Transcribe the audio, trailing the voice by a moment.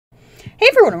Hey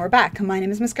everyone, we're back. My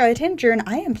name is Miss Scarlet Tanager, and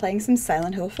I am playing some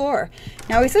Silent Hill 4.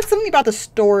 Now, we said something about the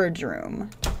storage room.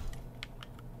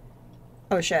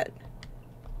 Oh shit.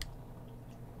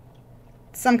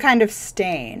 Some kind of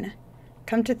stain.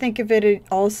 Come to think of it, it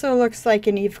also looks like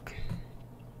an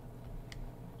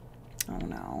Oh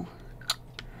no.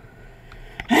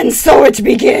 And so it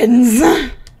begins!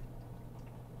 Nothing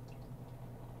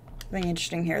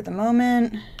interesting here at the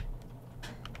moment.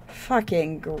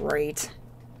 Fucking great.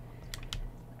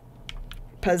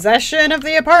 Possession of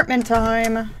the apartment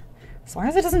time. As long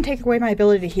as it doesn't take away my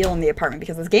ability to heal in the apartment,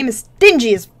 because this game is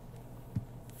stingy as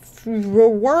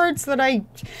words that I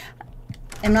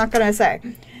am not gonna say.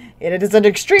 It is an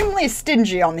extremely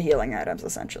stingy on the healing items,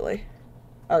 essentially.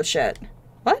 Oh shit.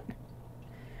 What?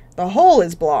 The hole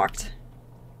is blocked.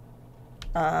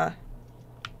 Kinda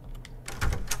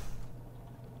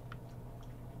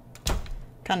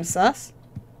sus.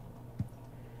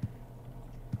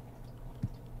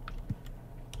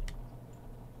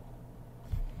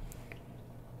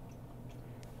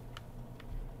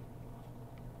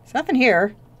 There's nothing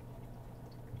here.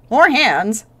 More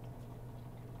hands.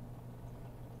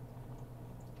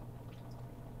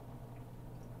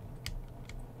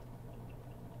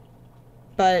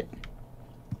 But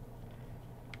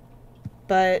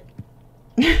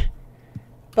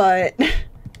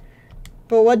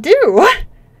what do? What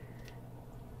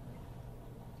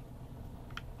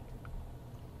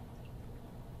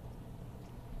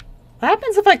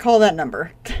happens if I call that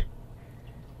number?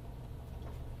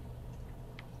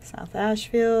 South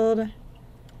Ashfield.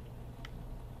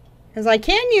 Because I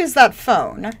can use that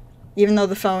phone, even though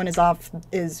the phone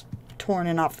is torn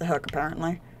and off the hook,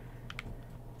 apparently.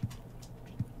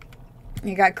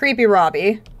 You got Creepy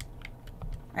Robbie,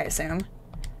 I assume.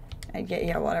 I get,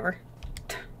 yeah, whatever.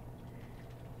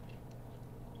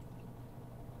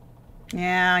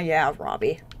 Yeah,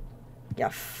 Robbie.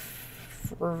 Yeah,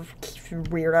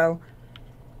 weirdo.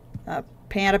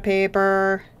 Panda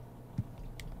paper.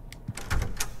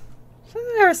 So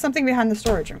there was something behind the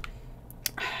storage room.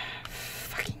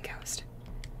 Fucking ghost.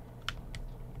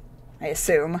 I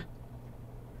assume.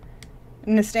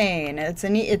 And a stain.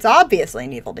 It's obviously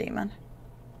an evil demon.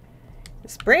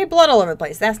 Spray blood all over the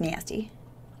place. That's nasty.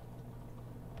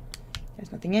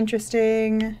 There's nothing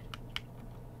interesting.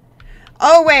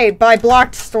 Oh wait, by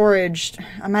blocked storage.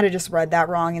 I might have just read that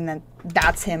wrong, and then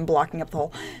that's him blocking up the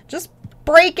hole. Just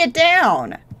break it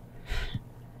down.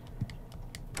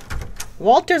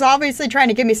 Walter's obviously trying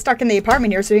to get me stuck in the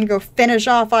apartment here so he can go finish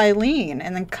off Eileen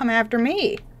and then come after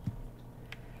me.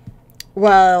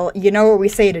 Well, you know what we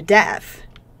say to death.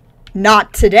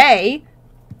 Not today.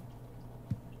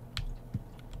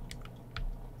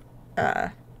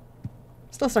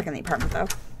 Still stuck in the apartment, though.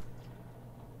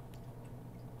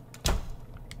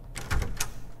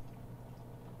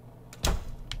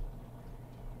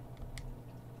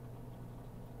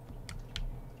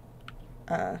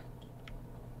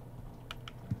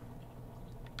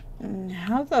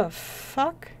 How the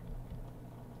fuck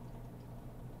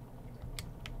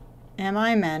am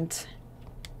I meant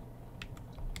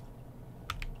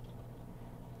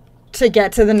to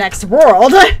get to the next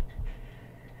world?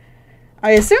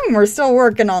 I assume we're still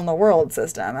working on the world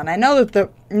system, and I know that the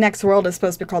next world is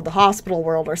supposed to be called the hospital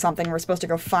world or something. We're supposed to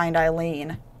go find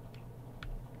Eileen.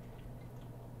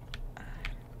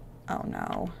 Oh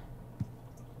no.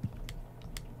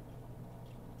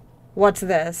 What's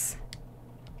this?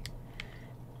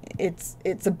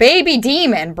 It's a baby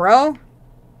demon, bro.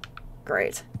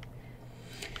 Great.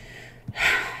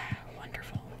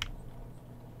 Wonderful.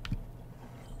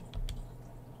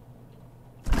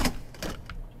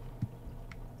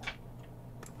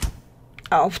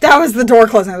 Oh, that was the door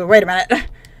closing. Wait a minute.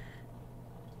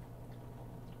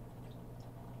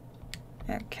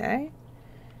 Okay.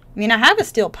 I mean, I have a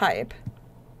steel pipe.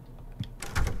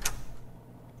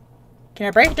 Can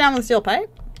I break it down with a steel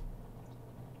pipe?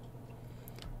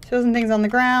 Show some things on the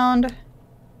ground.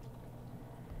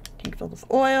 Tank filled with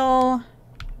oil.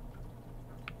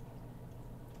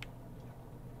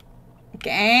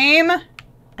 Game.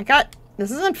 This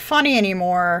isn't funny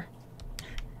anymore.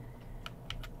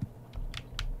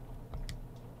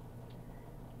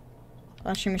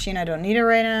 Washing machine, I don't need it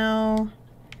right now.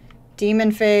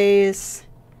 Demon face.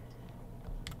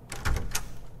 Is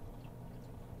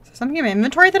there something in my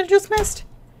inventory that I just missed?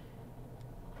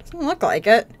 Doesn't look like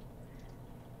it.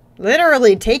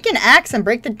 Literally, take an axe and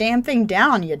break the damn thing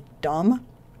down, you dumb.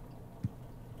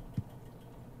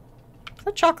 Is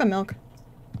that chocolate milk?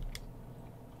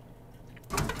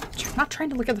 I'm not trying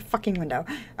to look at the fucking window.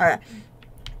 Alright.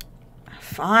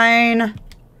 Fine.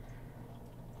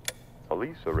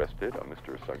 Police arrested a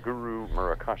Mr. Saguru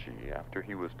Murakashi after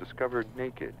he was discovered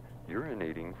naked,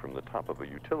 urinating from the top of a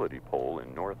utility pole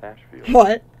in North Ashfield.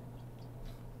 What?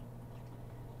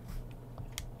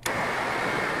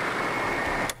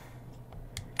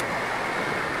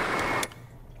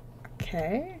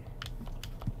 Okay.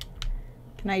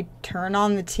 Can I turn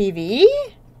on the TV?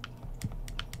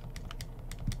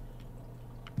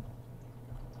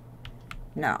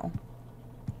 No.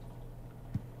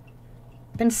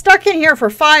 Been stuck in here for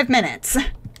 5 minutes.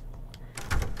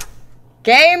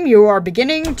 Game, you are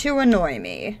beginning to annoy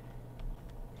me.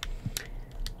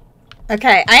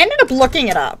 Okay, I ended up looking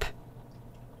it up.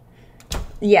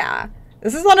 Yeah.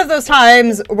 This is one of those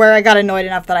times where I got annoyed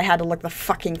enough that I had to look the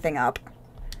fucking thing up.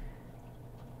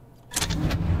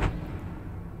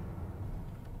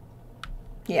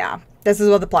 Yeah, this is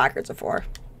what the placards are for.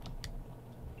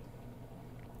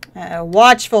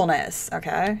 Watchfulness,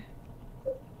 okay.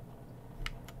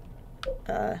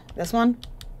 This one?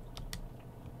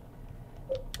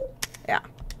 Yeah.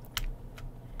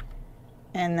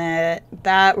 And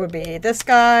that would be this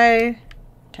guy.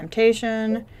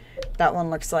 Temptation. That one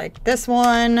looks like this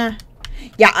one.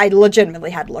 Yeah, I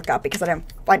legitimately had to look up because I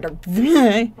didn't find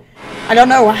a... I don't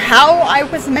know how I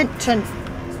was meant to...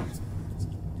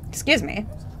 Excuse me.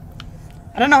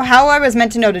 I don't know how I was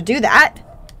meant to know to do that.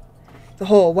 The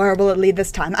whole, where will it lead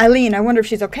this time? Eileen, I wonder if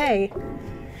she's okay.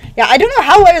 Yeah, I don't know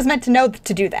how I was meant to know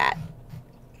to do that.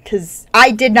 Because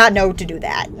I did not know to do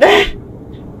that.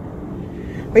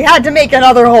 We had to make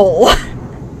another hole.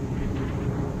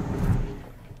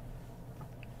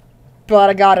 But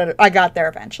I got it. I got there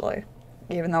eventually.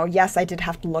 Even though, yes, I did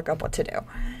have to look up what to do.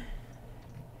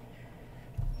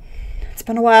 It's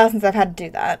been a while since I've had to do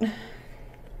that.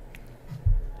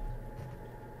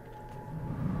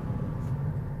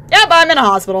 Yep, I'm in a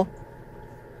hospital.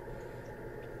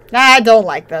 I don't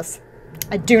like this.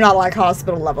 I do not like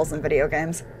hospital levels in video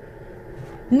games.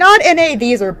 Not in a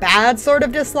these are bad sort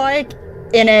of dislike.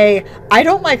 In a I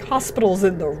don't like hospitals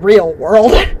in the real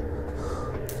world.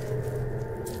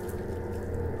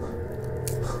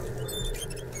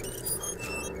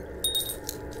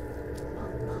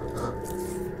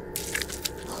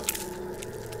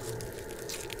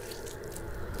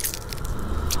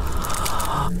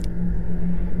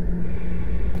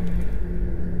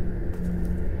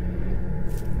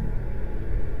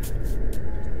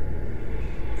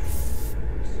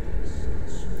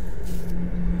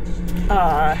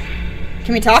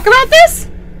 Can we talk about this?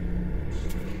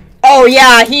 Oh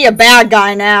yeah, he a bad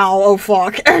guy now. Oh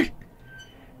fuck.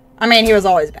 I mean, he was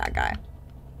always a bad guy.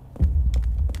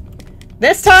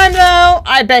 This time though,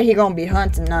 I bet he gonna be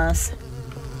hunting us.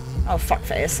 Oh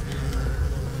fuckface.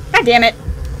 God damn it.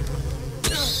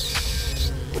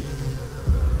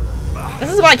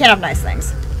 This is why I can't have nice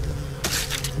things.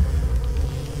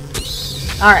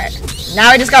 Alright. Now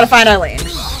I just gotta find Eileen.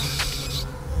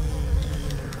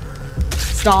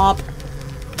 Stomp.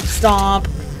 Stomp.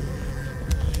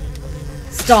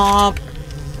 Stomp.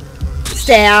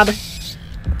 Stab.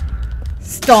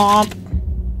 Stomp.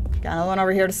 Got another one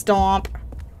over here to stomp.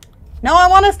 No, I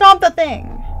want to stomp the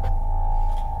thing.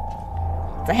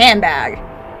 It's a handbag.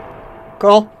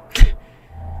 Cool.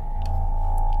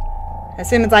 I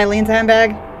assume it's Eileen's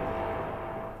handbag.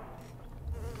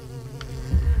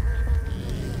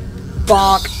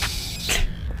 Bonk.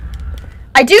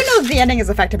 I do know that the ending is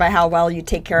affected by how well you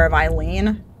take care of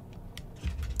Eileen.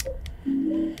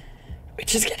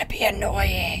 Which is gonna be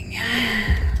annoying.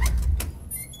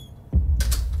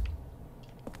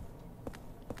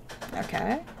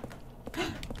 Okay.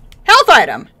 Health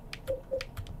item!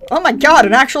 Oh my god,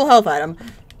 an actual health item.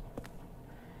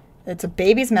 It's a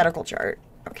baby's medical chart.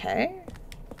 Okay.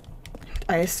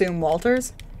 I assume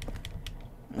Walter's.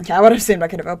 Okay, I would have assumed I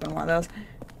could have opened one of those.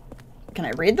 Can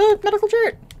I read the medical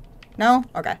chart? No?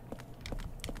 Okay.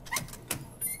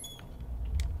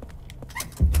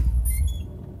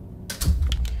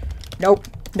 Nope.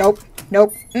 Nope.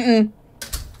 Nope. Mm-mm.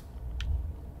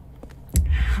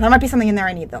 There might be something in there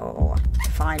I need, though.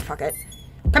 Fine, fuck it.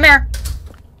 Come here!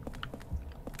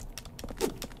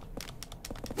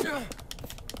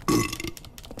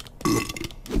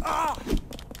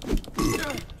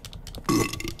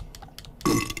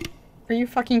 Are you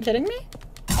fucking kidding me?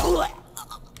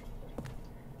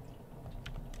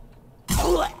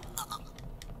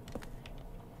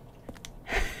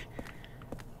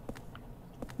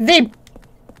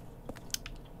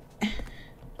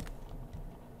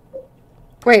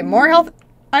 Wait, more health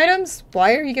items?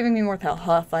 Why are you giving me more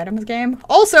health items, game?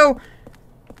 Also,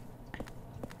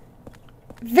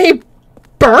 they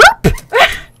burp?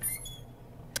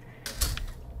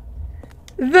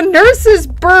 The nurses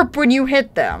burp when you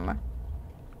hit them.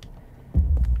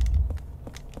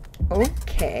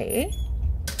 Okay.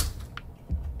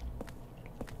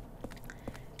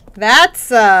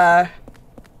 That's a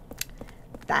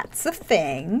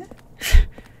thing.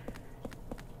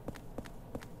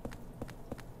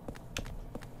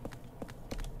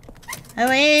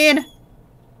 Eileen!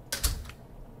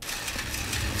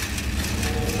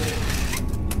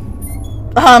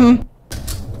 Ah!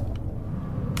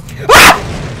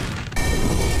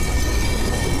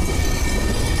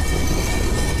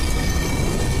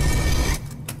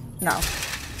 No.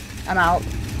 I'm out.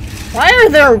 Why are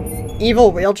there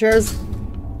evil wheelchairs?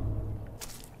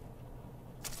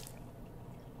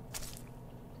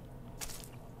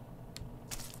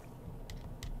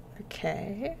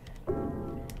 Okay.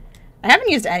 I haven't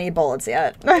used any bullets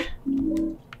yet.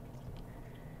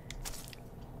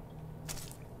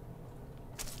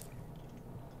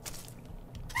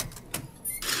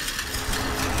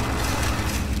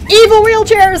 Evil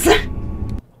wheelchairs!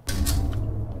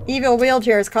 Evil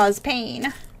wheelchairs cause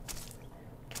pain.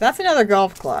 That's another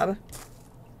golf club.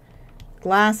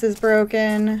 Glass is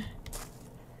broken.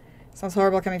 Sounds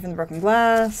horrible coming from the broken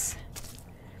glass.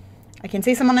 I can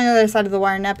see someone on the other side of the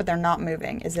wire net, but they're not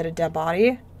moving. Is it a dead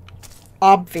body?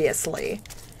 Obviously.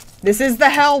 This is the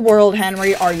hell world,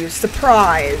 Henry. Are you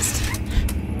surprised?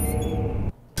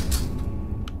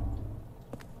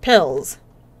 Pills.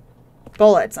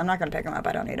 Bullets. I'm not going to pick them up.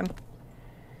 I don't need them.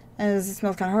 And it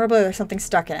smells kind of horrible. There's something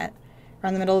stuck in it.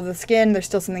 Around the middle of the skin, there's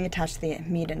still something attached to the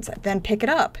meat inside. Then pick it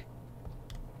up.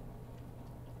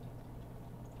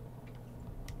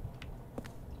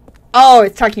 Oh,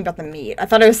 it's talking about the meat. I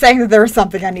thought it was saying that there was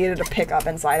something I needed to pick up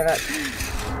inside of it.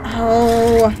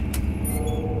 Oh.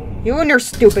 You and your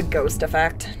stupid ghost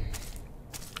effect.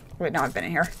 Wait, no, I've been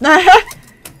in here.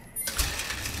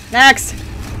 Next.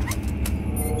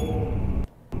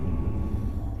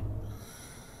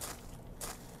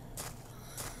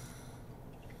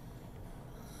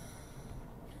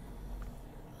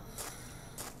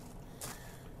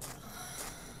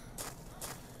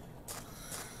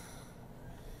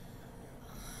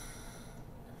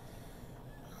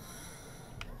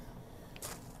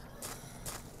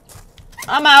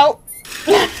 I'm out.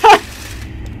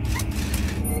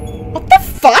 What the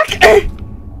fuck?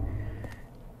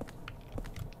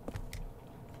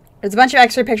 There's a bunch of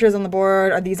x-ray pictures on the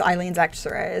board. Are these Eileen's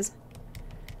x-rays?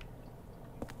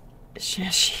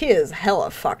 She is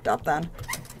hella fucked up then.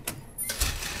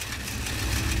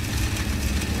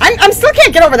 I still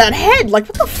can't get over that head. Like,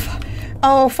 what the fuck?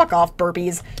 Oh, fuck off,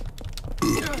 burpees.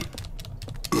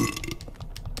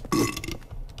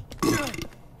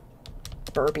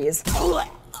 Burpees.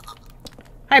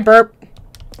 Hi, burp.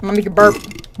 I'm gonna make you burp.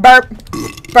 Burp.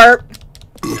 Burp.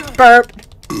 Burp.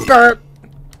 Burp.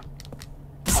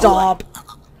 Stop.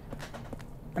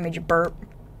 I made you burp.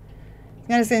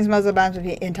 The understanding most of the bounds would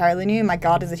be entirely new. My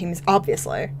god, is a human.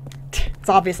 Obviously. It's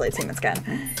obviously it's human skin.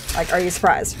 Like, are you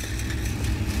surprised?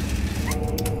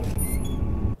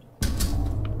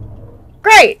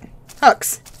 Great!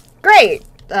 Hooks. Great!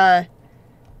 A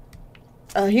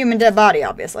human dead body,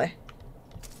 obviously.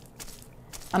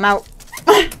 I'm out.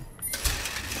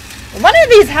 One of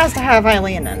these has to have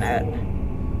Eileen in it.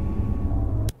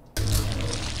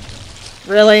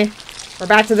 Really? We're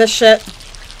back to this shit?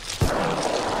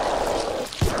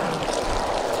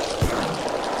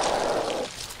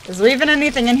 Is there even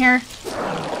anything in here?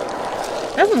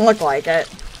 Doesn't look like it.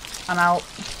 I'm out.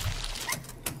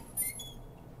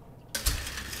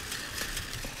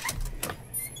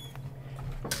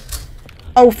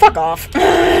 Oh, fuck off.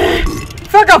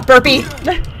 Fuck off, burpee!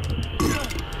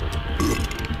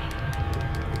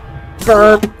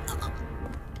 Burp.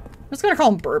 I'm just gonna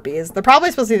call them burpees. They're probably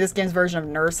supposed to be this game's version of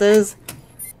nurses.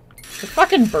 They're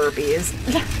fucking burpees.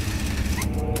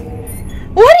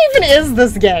 What even is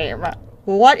this game?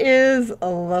 What is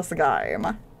this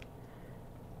game?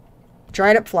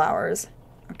 Dried up flowers.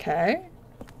 Okay.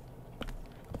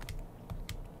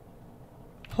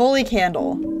 Holy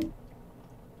candle.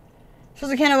 So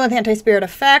the candle with anti-spirit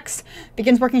effects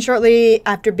begins working shortly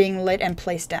after being lit and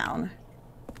placed down.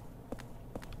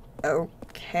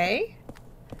 Okay.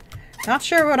 Not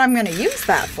sure what I'm going to use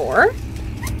that for.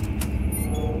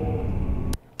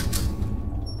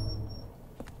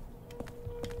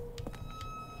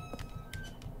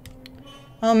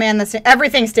 Oh man, this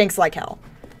everything stinks like hell.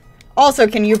 Also,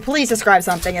 can you please describe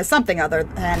something as something other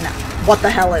than what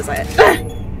the hell is it?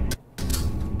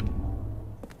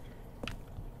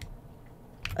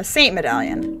 A saint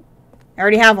medallion. I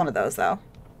already have one of those, though.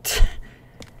 I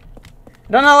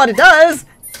don't know what it does.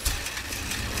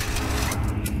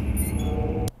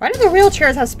 Why do the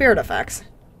wheelchairs have spirit effects?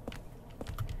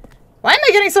 Why am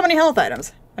I getting so many health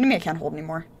items? What do you mean I can't hold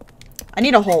anymore? I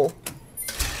need a hole.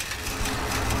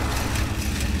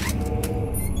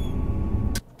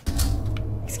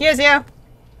 Excuse you.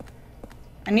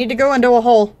 I need to go into a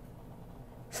hole.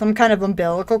 Some kind of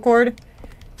umbilical cord.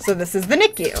 So this is the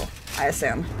NICU, I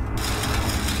assume.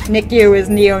 NICU is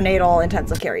neonatal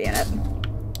intensive care unit.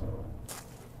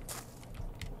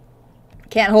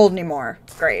 Can't hold anymore.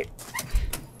 Great.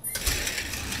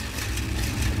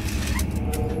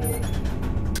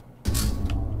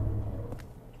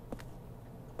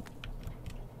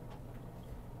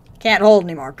 Can't hold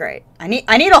anymore. Great. I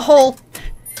need a hole.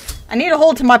 I need a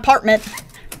hole to my apartment.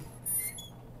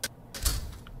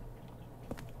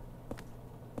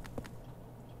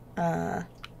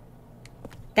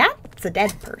 That's a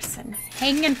dead person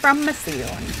hanging from the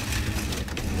ceiling.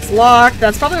 It's locked.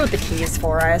 That's probably what the key is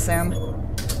for, I assume.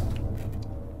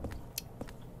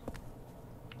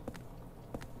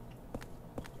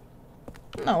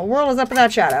 No, what world is up with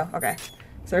that shadow? Okay.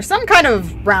 So there's some kind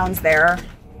of rounds there.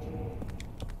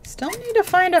 Still need to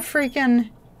find a freaking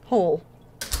hole.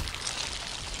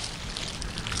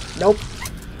 Nope.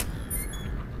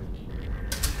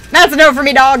 That's a no for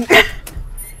me, dog.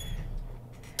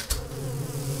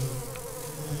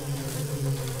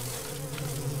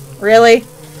 Really?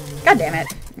 God damn it.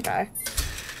 Okay.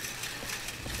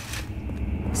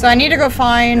 So I need to go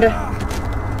find...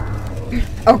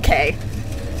 Okay.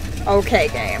 Okay,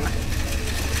 game.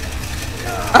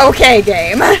 Okay,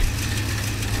 game.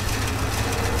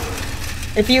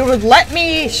 If you would let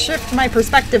me shift my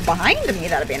perspective behind me,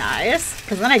 that'd be nice.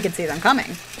 Because then I could see them coming.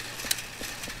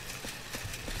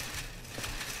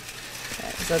 Okay,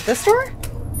 is it this door?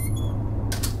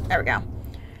 There we go.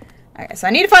 Okay, so I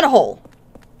need to find a hole.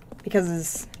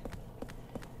 Because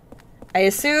I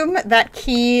assume that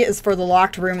key is for the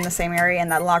locked room in the same area,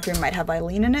 and that locked room might have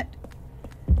Eileen in it.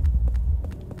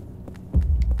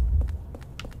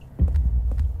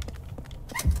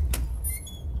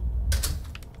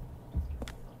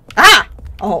 Ah!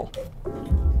 Oh.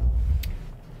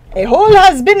 A hole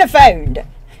has been found.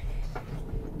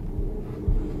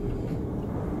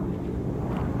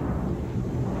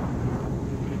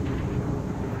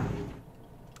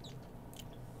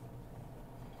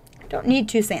 Don't need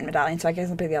 2 Saint medallions, so I guess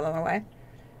I'll put the other one away.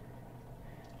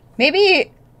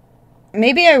 Maybe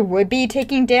I would be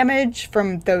taking damage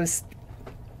from those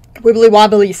wibbly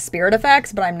wobbly spirit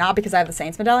effects, but I'm not because I have the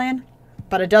Saints medallion.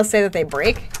 But it does say that they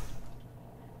break.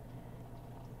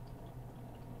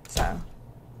 So,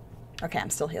 okay, I'm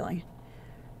still healing.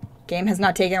 Game has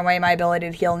not taken away my ability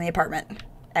to heal in the apartment.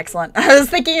 Excellent. I was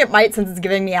thinking it might since it's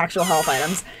giving me actual health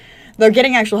items. Though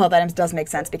getting actual health items does make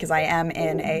sense because I am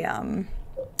in a,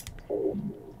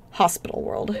 hospital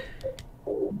world.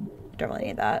 Don't really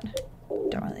need that.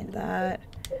 Don't really need that.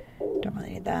 Don't really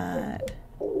need that.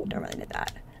 Don't really need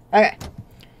that. Okay.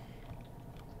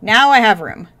 Now I have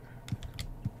room.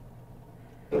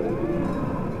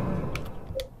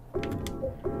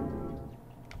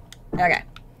 Okay.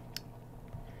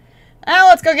 Now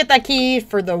let's go get that key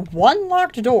for the one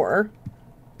locked door.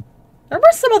 There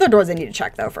were some other doors I need to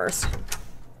check though first.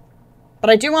 But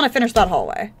I do want to finish that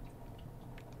hallway.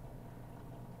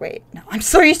 Wait, no, I'm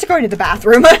so used to going to the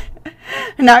bathroom.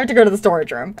 Now I have to go to the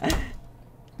storage room.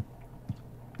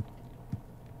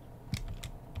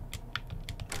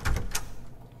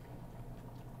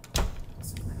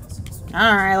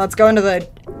 Alright, let's go into the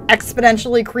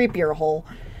exponentially creepier hole.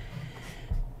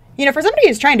 You know, for somebody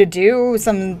who's trying to do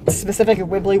some specific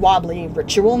wibbly-wobbly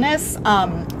ritualness,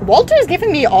 Walter's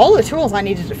giving me all the tools I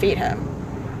need to defeat him.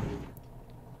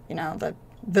 You know,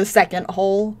 the second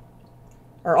hole.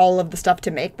 Or all of the stuff to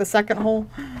make the second hole.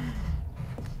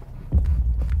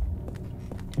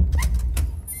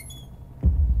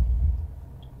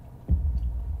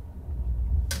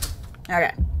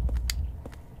 Okay.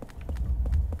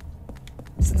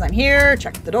 Since I'm here,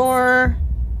 check the door.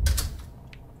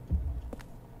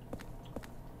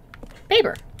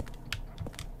 Paper.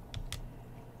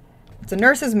 It's a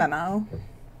nurse's memo.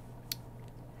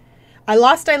 I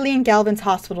lost Eileen Galvin's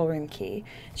hospital room key.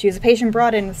 She was a patient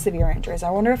brought in with severe injuries.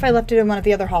 I wonder if I left it in one of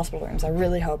the other hospital rooms. I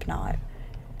really hope not.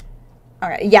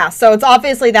 Okay, yeah, so it's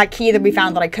obviously that key that we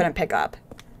found that I couldn't pick up.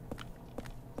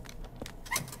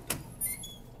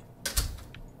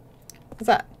 What's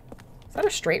that? Is that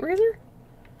a straight razor?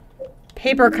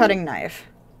 Paper cutting knife.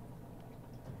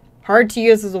 Hard to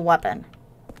use as a weapon.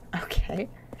 Okay.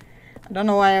 I don't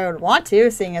know why I would want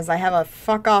to, seeing as I have a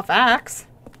fuck-off axe.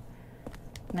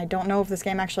 And I don't know if this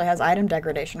game actually has item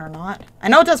degradation or not. I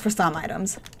know it does for some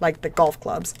items, like the golf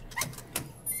clubs.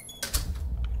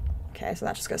 Okay, so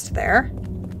that just goes to there.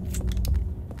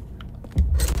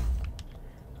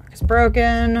 Lock is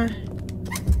broken.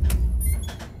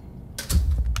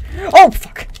 Oh,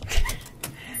 fuck!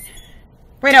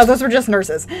 Wait, no, those were just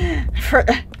nurses.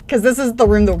 Because this is the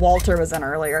room that Walter was in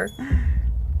earlier.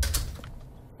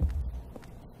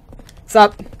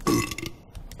 Sup?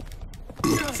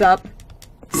 Sup?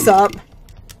 Sup?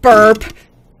 Burp!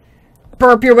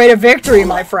 Burp your way to victory,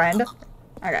 my friend.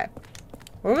 Okay.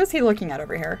 What was he looking at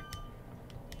over here?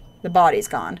 The body's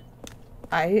gone.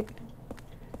 Was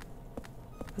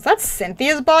that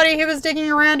Cynthia's body he was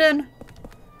digging around in?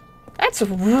 That's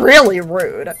really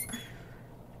rude.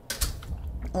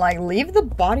 Like, leave the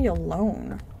body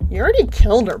alone. You already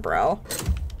killed her, bro.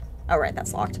 Oh, right,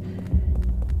 that's locked.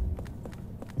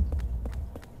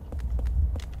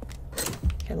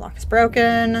 Okay, lock is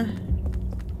broken.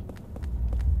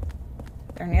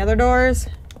 Are there any other doors?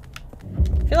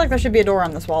 I feel like there should be a door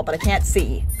on this wall, but I can't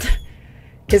see.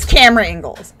 Because camera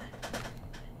angles.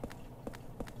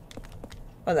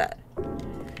 What's that?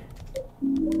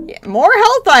 Yeah, more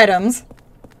health items!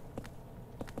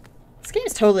 This game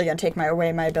is totally gonna take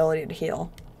away my ability to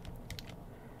heal.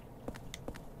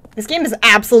 This game is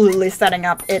absolutely setting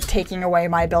up it taking away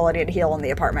my ability to heal in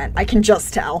the apartment. I can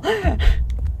just tell.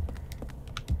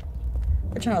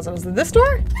 Which one was it? Was it this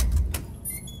door?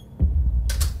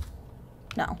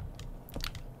 No.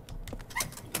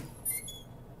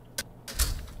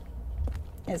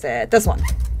 Is it this one?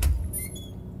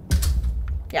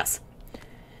 Yes.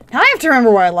 Now I have to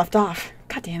remember where I left off.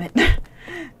 God damn it.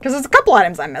 Because there's a couple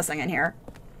items I'm missing in here.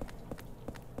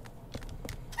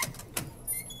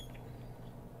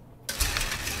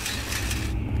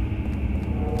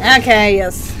 Okay, you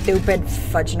stupid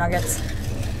fudge nuggets.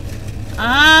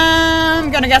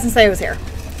 I'm gonna guess and say it was here.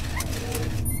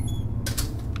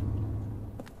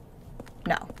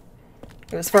 No.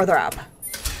 It was further up.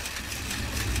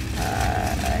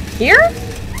 Here?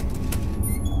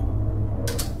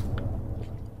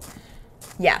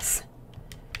 Yes.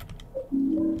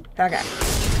 Okay.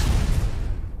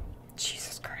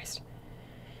 Jesus Christ.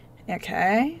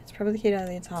 Okay. It's probably the key to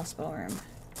the hospital room.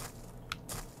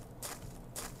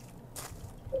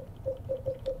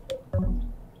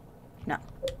 No.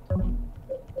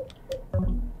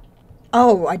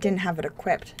 Oh, I didn't have it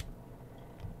equipped.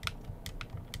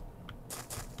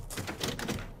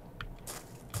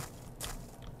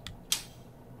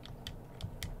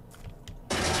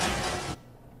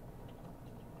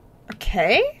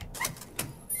 Okay.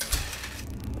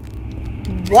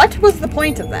 What was the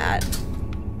point of that?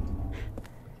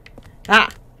 Ah,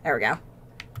 there we go.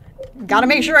 Gotta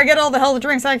make sure I get all the health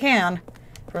drinks I can.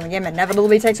 For the game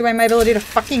inevitably takes away my ability to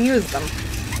fucking use them.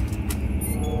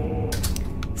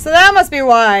 So that must be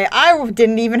why I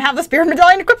didn't even have the spirit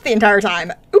medallion equipped the entire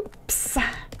time. Oops.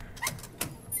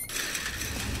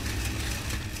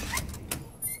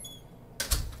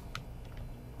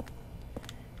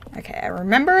 Okay, I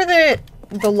remember that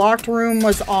the locked room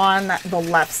was on the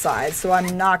left side, so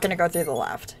I'm not going to go through the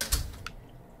left.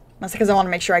 That's because I want to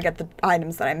make sure I get the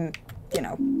items that I'm, you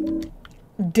know,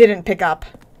 didn't pick up.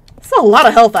 That's a lot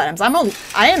of health items.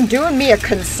 I am doing me a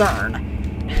concern.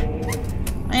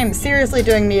 I am seriously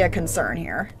doing me a concern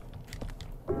here.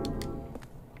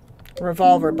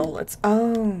 Revolver bullets.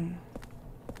 Oh.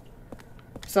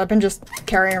 So I've been just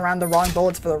carrying around the wrong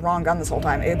bullets for the wrong gun this whole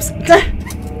time. Oops.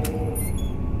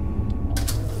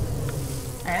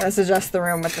 Alright, this is just the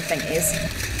room with the thingies.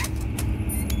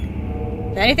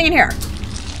 Is there anything in here?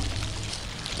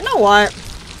 You know what?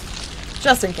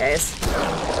 Just in case.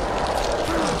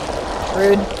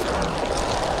 Rude.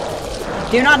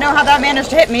 Do not know how that managed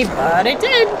to hit me, but it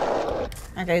did.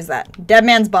 Okay, who's that? Dead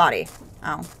man's body. Oh.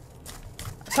 I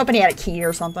was hoping he had a key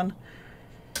or something.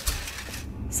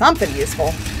 Something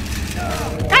useful.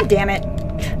 God damn it.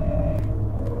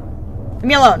 Leave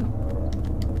me alone.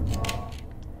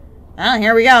 Oh,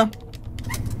 here we go.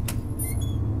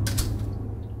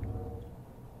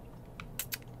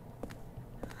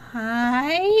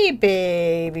 Hi,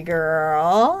 baby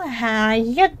girl. How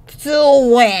you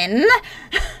doing?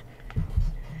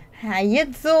 How you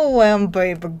doing,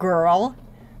 baby girl?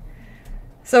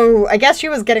 So, I guess she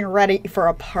was getting ready for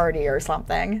a party or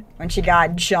something when she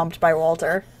got jumped by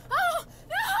Walter.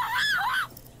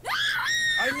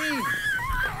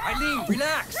 Eileen,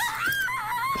 relax.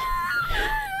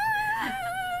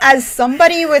 As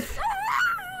somebody with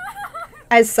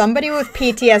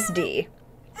PTSD,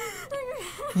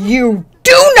 you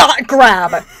do not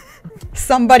grab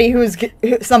somebody who's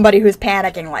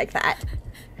panicking like that.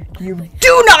 You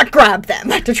do not grab them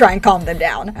to try and calm them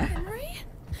down. Henry?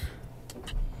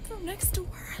 From next door.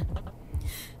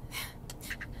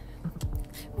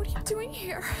 What are you doing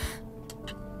here?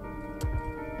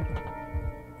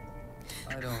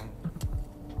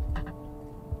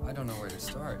 I don't know where to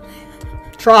start.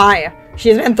 Try.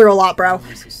 She's been through a lot, bro.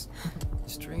 There's this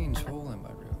strange hole in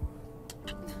my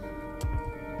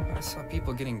I saw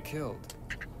people getting killed.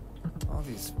 All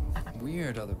these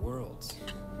weird other worlds.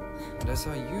 And I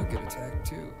saw you get attacked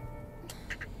too.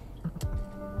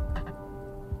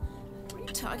 What are you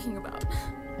talking about?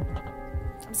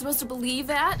 I'm supposed to believe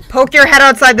that? Poke your head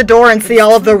outside the door and see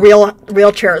all of the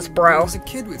wheelchairs, There bro. was a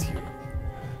kid with you.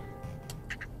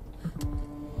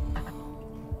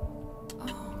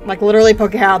 Like, literally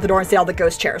poke your head out the door and see all the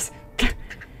ghost chairs. I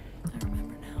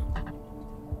remember now.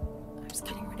 I was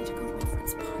getting ready to go to my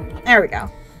friend's party. There we go.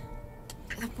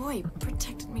 The boy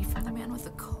protected me from the man with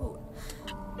the coat.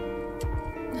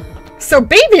 So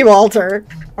baby Walter,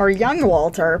 or young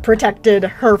Walter, protected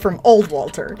her from old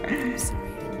Walter. I'm sorry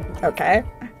I didn't believe Okay.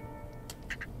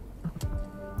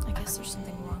 I guess there's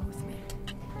something wrong with me.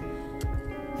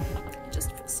 I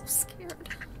just feel so scared.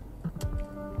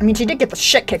 I mean, she did get the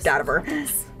shit kicked out of her. Where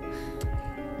is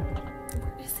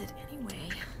it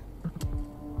anyway?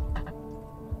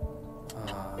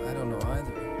 I don't know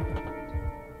either.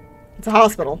 It's a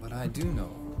hospital. But I do know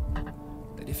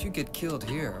that if you get killed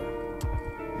here,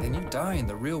 then you die in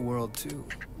the real world too.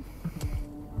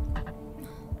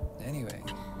 Anyway,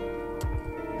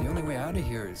 the only way out of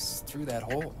here is through that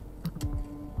hole.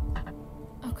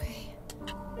 Okay.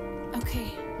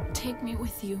 Okay, take me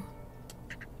with you.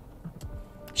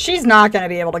 She's not going to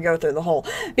be able to go through the hole.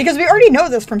 Because we already know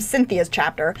this from Cynthia's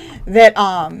chapter. That,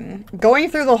 going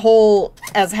through the hole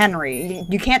as Henry,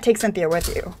 you can't take Cynthia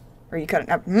with you. Or you couldn't.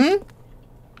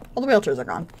 All the wheelchairs are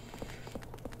gone.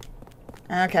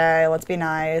 Okay, let's be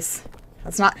nice.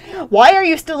 That's not... Why are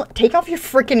you still... Take off your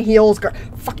freaking heels, girl.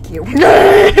 Fuck you.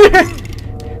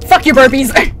 Fuck you,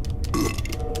 burpees.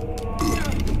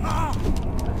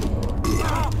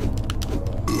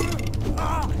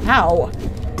 Ow.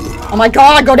 Oh my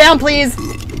god, go down, please.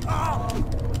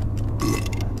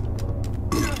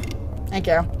 Thank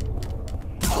you.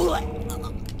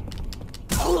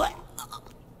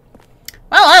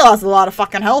 Well, I lost a lot of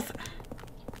fucking health.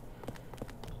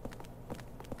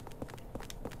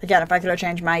 Again, if I could have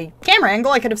changed my camera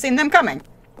angle, I could have seen them coming.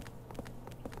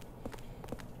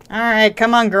 Alright,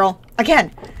 come on, girl.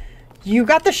 Again, you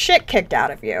got the shit kicked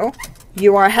out of you.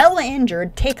 You are hella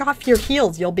injured. Take off your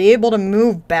heels. You'll be able to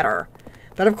move better.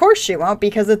 But of course she won't,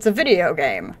 because it's a video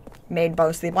game. Made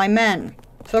mostly by men.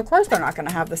 So of course they're not going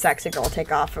to have the sexy girl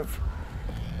take off of...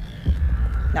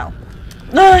 No.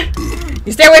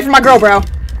 You stay away from my girl, bro.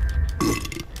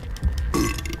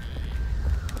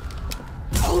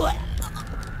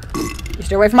 You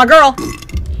stay away from my girl.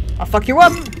 I'll fuck you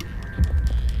up.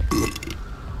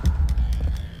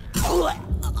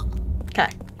 Okay.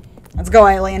 Let's go,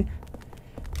 alien.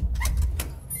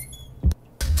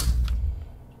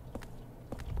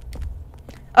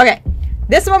 Okay.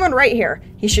 This moment right here.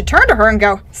 He should turn to her and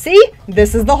go, see?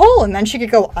 This is the hole. And then she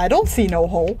could go, I don't see no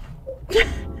hole.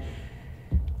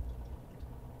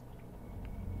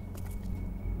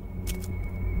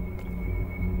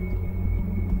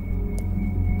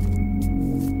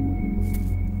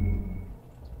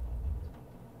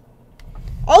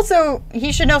 Also,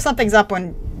 he should know something's up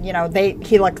when, you know,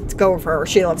 he lets go of her or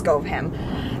she lets go of him.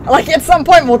 Like, at some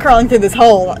point while crawling through this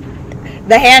hole,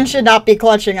 the hand should not be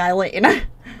clutching Eileen.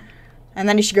 And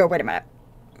then he should go, wait a minute.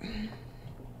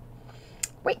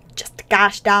 Wait, just a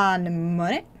gosh darn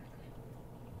minute.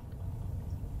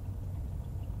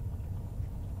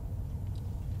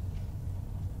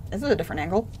 This is a different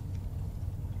angle.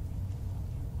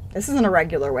 This isn't a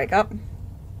regular wake up.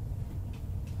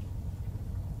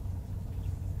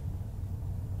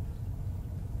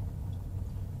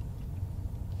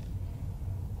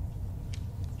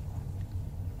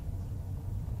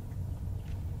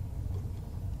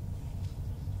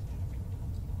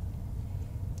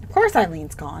 Of course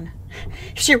Eileen's gone.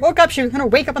 If she woke up, she was gonna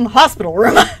wake up in the hospital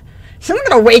room. She's not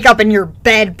gonna wake up in your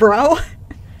bed, bro.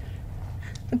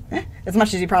 As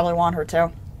much as you probably want her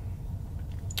to.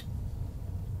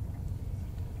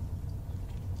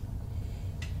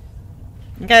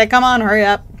 Okay, come on, hurry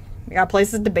up. We got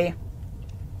places to be.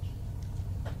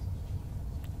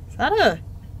 Is that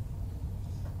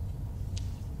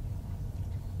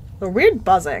a weird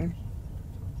buzzing?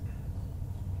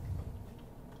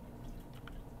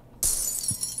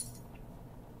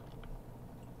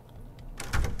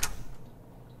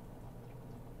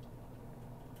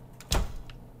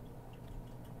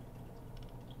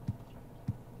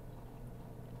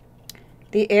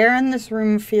 The air in this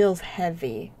room feels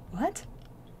heavy. What?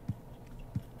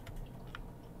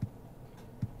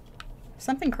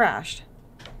 Something crashed.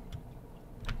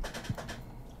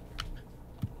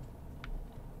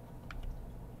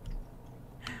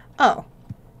 Oh.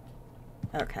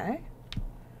 Okay.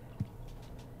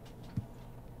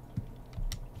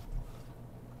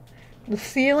 The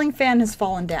ceiling fan has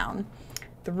fallen down.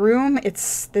 The room,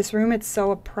 this room, it's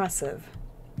so oppressive.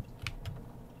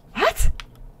 What?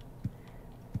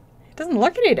 It doesn't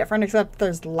look any different except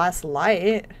there's less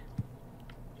light.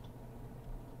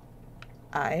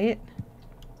 Aight.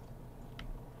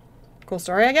 Cool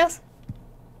story, I guess?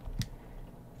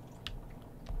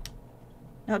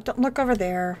 No, don't look over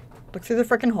there. Look through the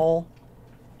frickin' hole.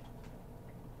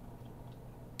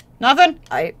 Nothing?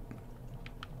 Aight.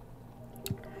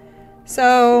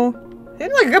 So,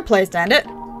 seems like a good place to end it.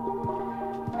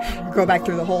 Go back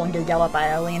through the hole and get yelled at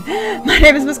by Eileen. My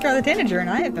name is Miss Scarlet Tanager, and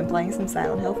I have been playing some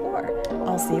Silent Hill 4.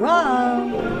 I'll see you all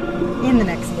in the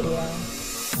next video.